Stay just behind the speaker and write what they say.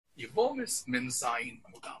Yevomis Min Zayin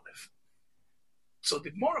Amud Aleph. So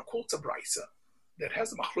the Gemara quotes a brisa that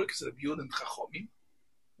has a machlokes Rabbi Yehuda and Chachomim.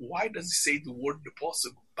 Why does he say the word the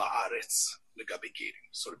pasuk ba'aretz legabe gerim?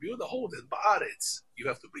 So Rabbi Yehuda holds that ba'aretz you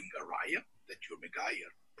have to bring a raya that you're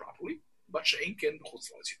megayer properly, but she'enken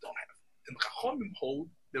chutz la'aretz you don't have. And Chachomim hold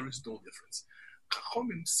there is no difference.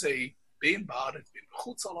 Chachomim say bein ba'aretz bein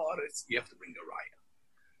chutz la'aretz you have to bring a raya.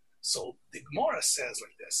 So the Gemara says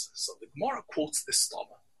like this. So the Gemara quotes the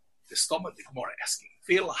Stoma. The Stoma, the Gemara asking,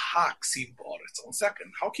 Ve'el ha'ksiv ba'aretz. 1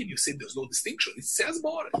 second, how can you say there's no distinction? It says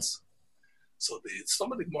ba'aretz. So the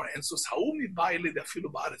Stoma, the Gemara answers, Ha'umi ba'ile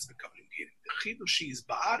de'afilu ba'aretz bekablim gerim. The chidush is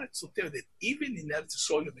ba'aretz, so tell that even in Eretz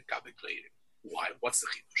Yisrael you bekabel gerim. Why? What's the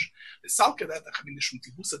chidush? The salka that achavin nishum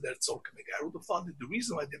tibusa de'eretz Yisrael k'megayah. I would have thought that the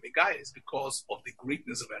reason why they're megayah is because of the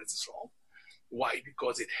greatness of Eretz Yisrael. Why?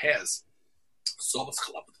 Because it has Zovas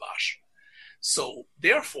Chalab Dvash. So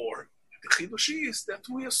therefore, the chidush is that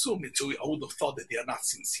we assume it. So I would have thought that they are not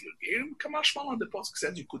sincere gerim. Kamash Malan, the pasuk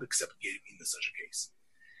says you could accept gerim in such a case.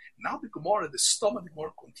 Now the Gemara, the Stoma, the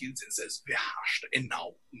Gemara continues and says v'hashta. And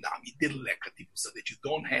now nami the leka tipusa that you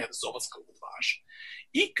don't have Zovas Chalab Dvash.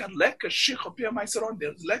 Ikan leka shicho pei ma'aseroni.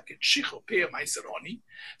 There's leka shicho pei ma'aseroni.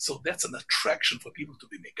 So that's an attraction for people to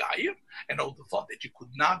be megayer. And I would have thought that you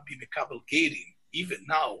could not be mekabel gerim even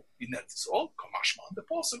now in Eretz Yisrael, Kamashman, the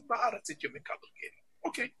pasuk ba'aretz it you're mekabel gerim.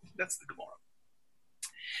 Okay, that's the Gemara.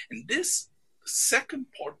 And this second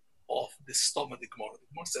part of the Stoma, the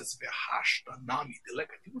Gemara says v'hashta nami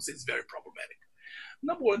deleka tibusa is very problematic.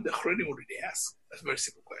 Number one, the Chronim already asked a very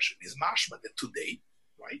simple question: is mashma that today,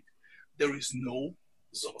 right, there is no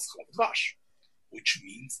Zovas Chalab Dvash, which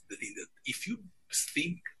means that if you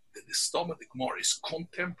think that the Stoma, the Gemara is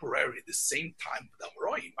contemporary at the same time with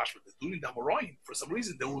Amoraim, mashma that during the Amoraim, for some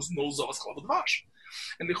reason there was no Zovas Chalab Dvash.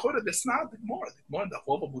 And the Chorah, that's not the Gemara. The Gemara in the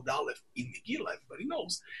Avova Mudalev in Megillah, everybody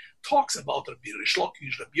knows, talks about Rabbi Rish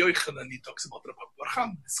Lakish, Rabbi Yochanan, and he talks about Rabbi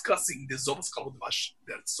Barchan discussing the Zovas Chalab Dvash,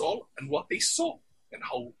 their soul, and what they saw, and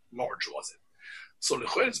how large was it. So the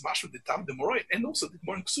Chorah is mashma the time the Moraim, and also the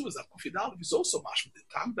Gemara in Ksuvas, Kufidalev is also mashma the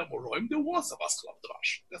time the Moraim, there was a Zovas Chalab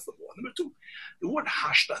Dvash. That's number one. Number two, the word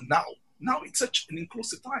hashta now it's such an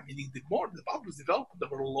inclusive time, meaning the Gemara, the Bible was developed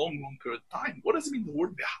over a long, long period of time. What does it mean, the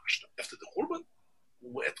word behashta? After the Churban?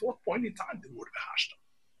 At what point in time the word v'hashta?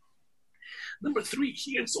 Number three,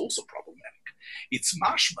 here is also problematic. It's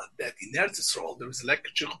mashma that in Eretz Yisrael there is a leka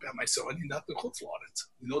shicho pei ma'aseroni, not in Chutz La'aretz.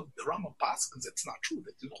 You know, the Rambam paskins that's not true.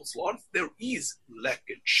 That in Chutz La'aretz there is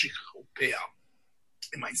leka shicho pei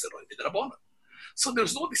ma'aseroni b'drabanan. So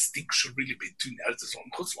there's no distinction really between Eretz Yisrael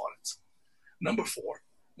and Chutz La'aretz. Number four,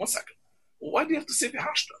 1 second. Why do you have to say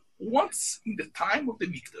v'hashta? Once in the time of the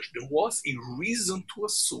Mikdash, there was a reason to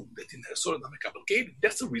assume that in Eretz Yisrael mekabel gerim.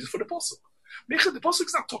 That's the reason for the pasuk. The pasuk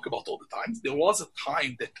is not talking about all the times. There was a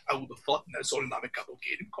time that I would have thought in Eretz Yisrael mekabel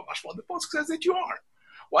gerim. Kamashma, the pasuk says that you are.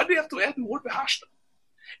 Why do you have to add the word v'hashta?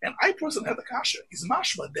 And I personally had a kasha. Is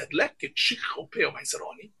mashma that leket shicho pei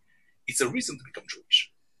ma'aseroni? It's a reason to become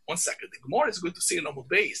Jewish. 1 second. The Gemara is going to say in Amud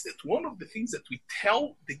Beis that one of the things that we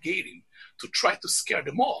tell the gerim to try to scare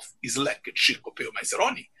them off is leket shicho pei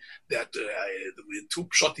ma'aseroni. That the two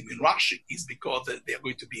pshatim in Rashi is because they are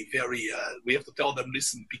going to be very, we have to tell them,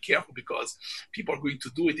 listen, be careful because people are going to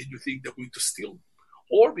do it and you think they're going to steal.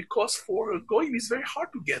 Or because for goyim it's very hard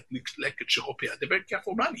to get leket shicho pei. They're very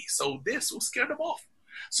careful money. So this will scare them off.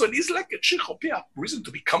 So it is leket shicho pei a reason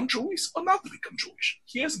to become Jewish or not to become Jewish.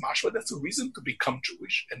 Here's mashma, that's a reason to become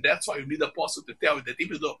Jewish. And that's why you need a apostle to tell you that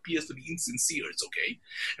even though it appears to be insincere, it's okay.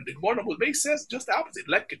 And the Gemara Amud Beis says just the opposite.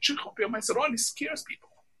 Leket shicho pei ma'aseroni scares people.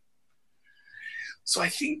 So I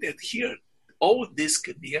think that here, all this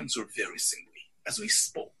can be answered very simply. As we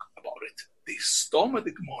spoke about it, the Stoma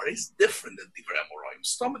the Gemara is different than the Amoraim.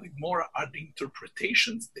 Stoma the Gemara are the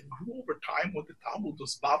interpretations that grew over time when the Talmud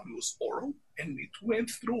was Bavli was oral, and it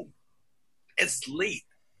went through as late,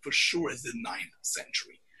 for sure, as the 9th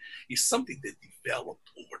century. It's something that developed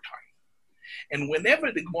over time. And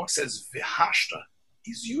whenever the Gemara says v'hashta,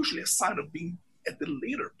 is usually a sign of being at the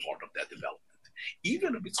later part of that development.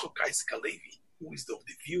 Even Rabbi Yitzchok Isaac Halevi, who is of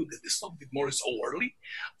the view that the Stoma the Gemara is so early,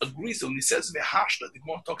 agrees when he says v'hashta, the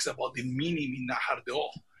Gemara talks about the minim in Nahar De'ol.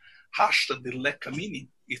 Hashta, the leka minim,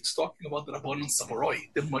 it's talking about the Rabbanon Samaroi,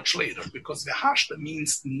 they're much later, because v'hashta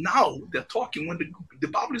means now they're talking when the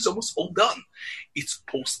Bavli is almost all done. It's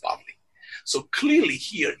post-Bavli. So clearly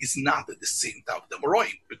here is not at the same time of the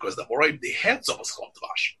Amoraim, because the Amoraim, they had Zovas Chalab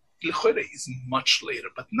Dvash. L'chore is much later,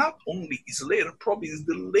 but not only is later, probably is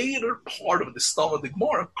the later part of the Stoma the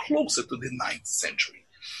Gemara, closer to the 9th century.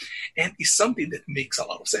 And it's something that makes a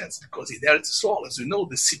lot of sense because in Eretz Yisrael, as we know,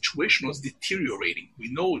 the situation was deteriorating.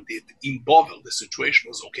 We know that in Bavel, the situation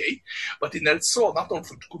was okay, but in Eretz Yisrael, not only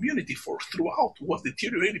for the community, for throughout, was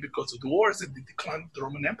deteriorating because of the wars and the decline of the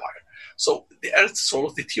Roman Empire. So the Eretz Yisrael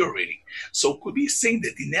was deteriorating. So could be saying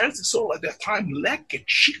that in Eretz Yisrael at that time, leket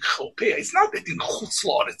shikholpea. It's not that in Chutz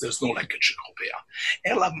La'aretz there's no leket shikholpea.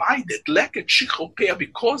 Elamai that leket shikholpea,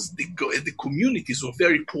 because the communities were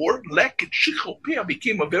very poor, leket shikholpea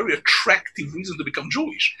became a very attractive reason to become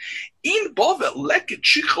Jewish. In Bavel, leket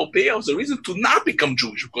shikholpea was a reason to not become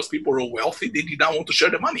Jewish because people were wealthy, they did not want to share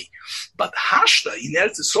the money. But Hashta in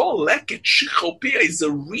Eretz Yisrael, leket shikholpea is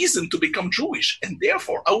a reason to become Jewish, and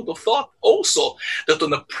therefore I would have thought also that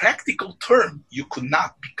on a practical term you could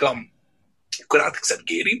not accept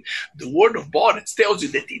Gerim. The word of Baritz tells you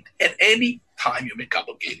that at any time you make up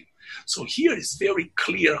a Gerim. So here is very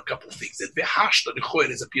clear a couple of things. That Vehashta, the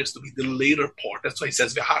Choeres, appears to be the later part. That's why he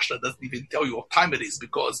says Vehashta doesn't even tell you what time it is,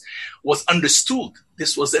 because was understood.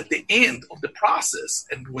 This was at the end of the process.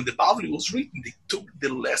 And when the Bavli was written, they took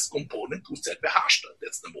the last component who said Vehashta.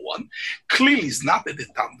 That's number one. Clearly it's not at the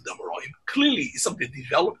time of the Amoraim. Clearly it's something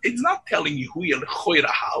developed. It's not telling you who you're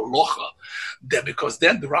ha'alocha, that because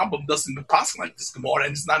then the Rambam doesn't even pass like this Gemara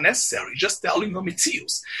and it's not necessary. Just telling them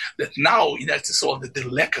Mitzius that now in Eretz Yisrael that the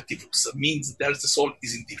lekativus means that Eretz Yisrael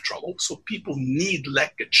is in deep trouble. So people need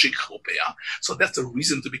leket shikholpea. So that's a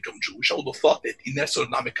reason to become Jewish. I would have thought that in Eretz Yisrael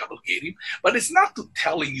not mekabel gerim, but it's not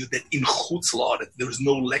telling you that in Chutz La'aretz there is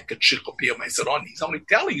no leket shikholpea ma'aseroni. It's only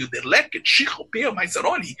telling you that leket shikholpea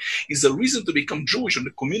ma'aseroni is a reason to become Jewish, and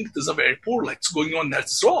the communities are very poor, like it's going on in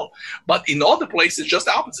Eretz Yisrael. But in other places, just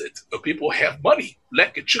the opposite. Where people have money,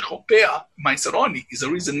 leket shikholpea ma'aseroni is a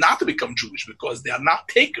reason not to become Jewish because they are not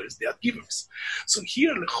takers, they are givers. So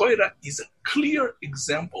here, Lechoira is a clear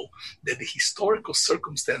example that the historical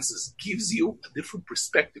circumstances gives you a different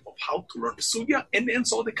perspective of how to learn the sugya, and then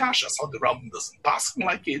so the kashas, how the Rambam doesn't pass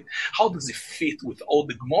like it, how does it fit with all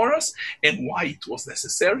the Gemaras, and why it was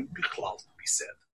necessary, bichlal, to be said.